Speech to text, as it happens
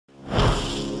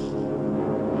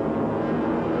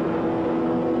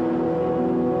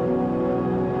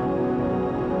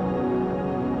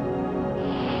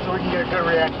good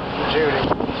reaction from Judy.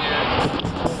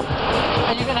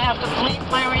 Are you going to have to bleep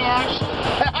my reaction?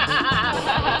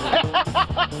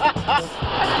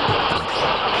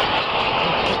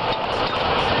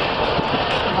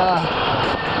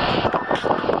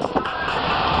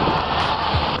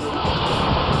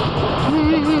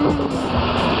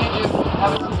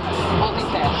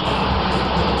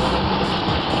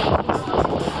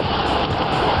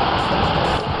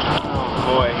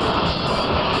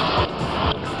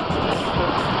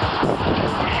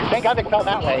 Thank God they fell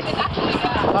that way.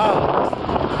 Oh.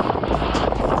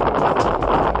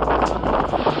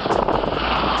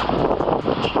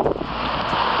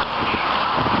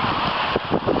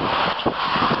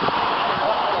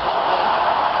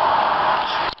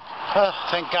 Oh,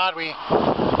 thank God we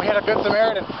had a good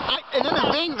Samaritan. And then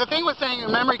the thing was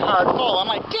saying memory card full. I'm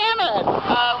like, damn it!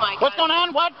 Oh my God. What's going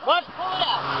on? What? Pull it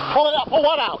out. Pull it out. Pull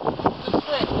what out? The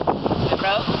switch. The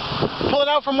rope. Pull it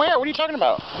out from where? What are you talking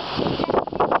about?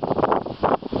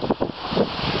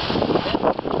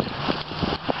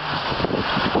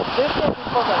 This is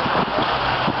pulled out.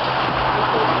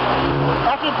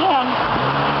 Back again.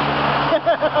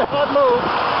 That move.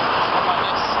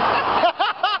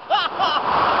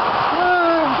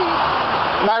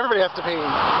 Now everybody has to pee.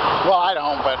 Well, I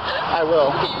don't, but I will.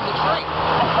 Use a tree.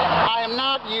 I am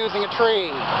not using a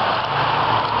tree.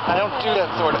 I don't do that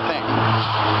sort of thing.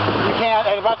 You can't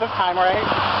at about this time, right?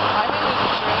 I'm in the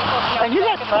tree. And you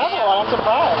guys travel, I'm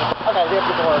surprised. Okay, we have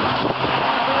to get to work.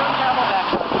 We don't travel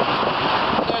that way.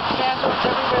 There's bathrooms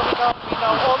everywhere we go. We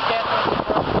know all the bathrooms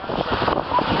across the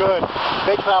country. Good.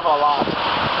 They travel a lot.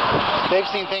 They've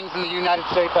seen things in the United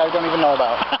States that I don't even know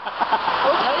about.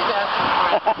 We'll tell you that.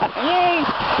 Yay!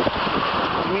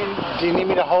 Do you need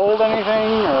me to hold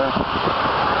anything, or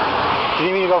do you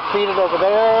need me to go feed it over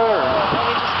there? Or?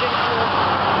 We just give it to her.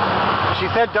 She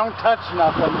said don't touch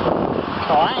nothing.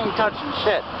 So I ain't touching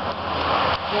shit.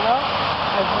 You know,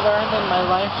 I've learned in my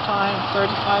lifetime,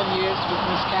 35 years with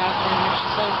Miss Catherine, if she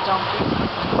says don't do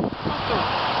something, don't do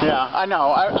it. Yeah, I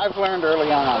know. I've learned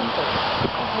early on.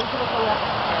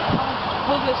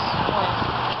 Pull this way.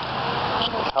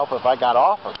 Help if I got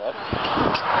off of it.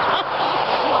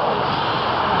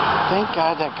 Thank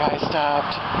God that guy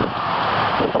stopped.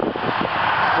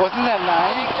 Wasn't that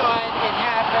nice? Thank God it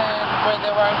happened where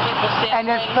there weren't people standing.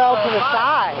 And it fell to the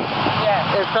side.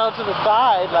 Yes. It fell to the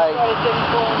side, like. But it didn't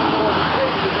fall in the middle of the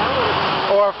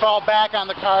street. Or fall back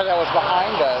on the car that was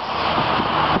behind us.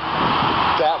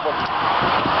 That would.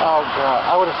 Oh God,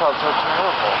 I would have felt so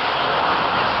terrible.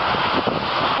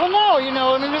 Well, no, you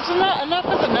know, I mean, it's enough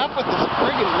is enough with this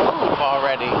friggin' move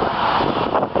already.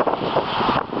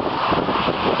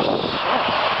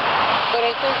 But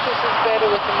I think this is better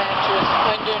with the mattress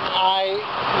underneath.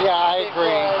 I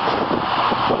agree.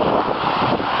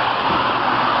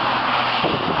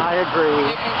 I agree.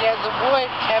 You can get the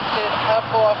wood kept it up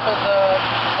off of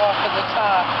the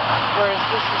top, whereas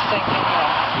this is sinking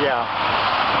down. Yeah.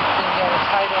 You can get it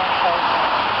tighter and closer.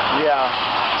 Yeah.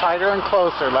 Tighter and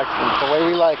closer, like the way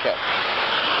we like it.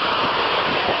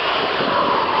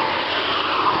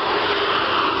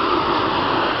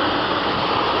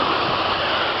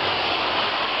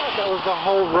 That was the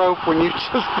whole rope when you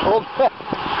just pulled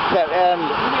that end.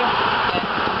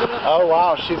 Oh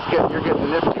wow, you're getting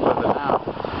nifty with it now.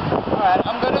 All right,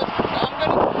 I'm gonna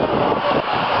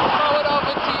throw it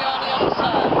over to you on the other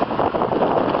side.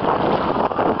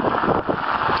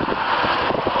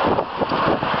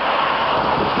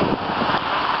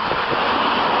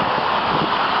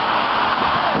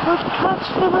 Let's catch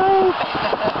the rope.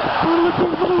 We're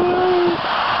looking for the rope.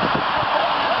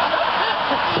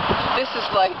 This is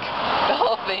like, the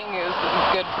whole thing is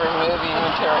good for movie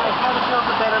material. How to build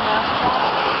a better mousetrap?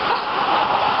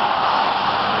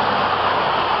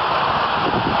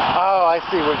 Oh, I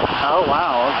see what. Oh,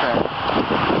 wow, okay.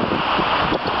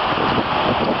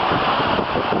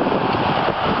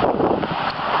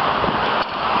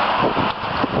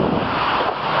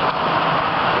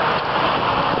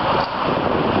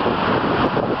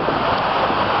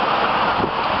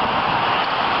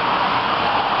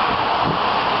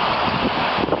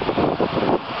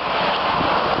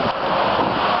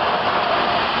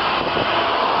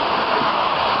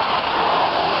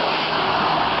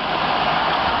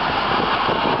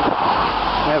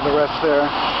 Have the rest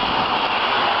there.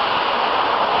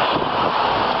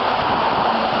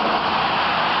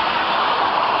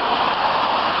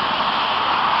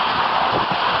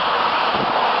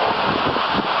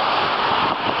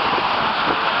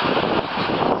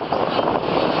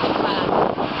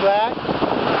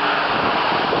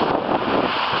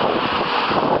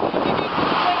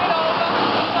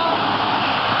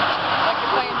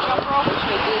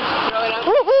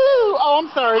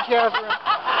 Catherine.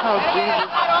 Oh, Jesus.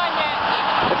 It's not on yet.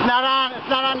 It's not on. It's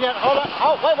not on yet. Hold on.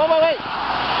 Oh, wait.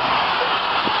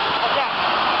 Okay.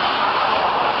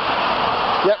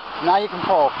 Yep, now you can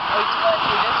pull. Oh, you want to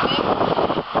do this thing?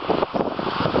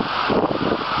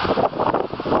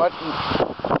 What?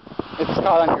 It's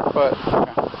caught on your foot.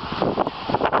 Okay.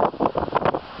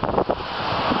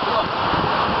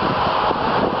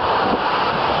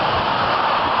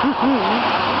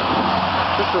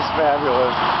 This is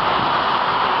fabulous.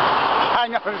 I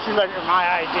know, she's like, my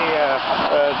idea,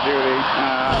 Judy.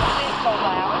 It's so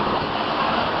loud.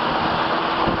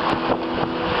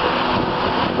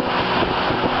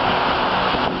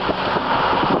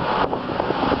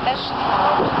 That's just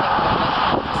horrible thing to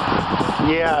listen.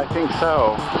 Yeah, I think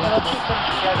so. It'll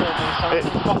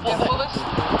keep them together. Pull this?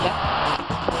 Yeah.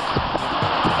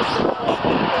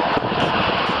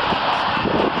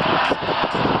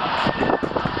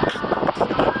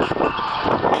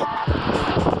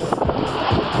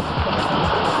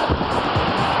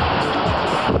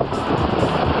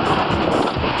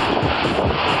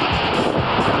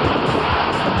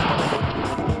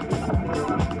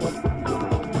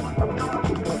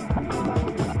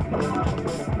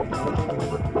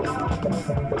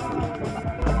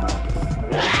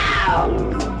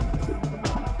 Wow!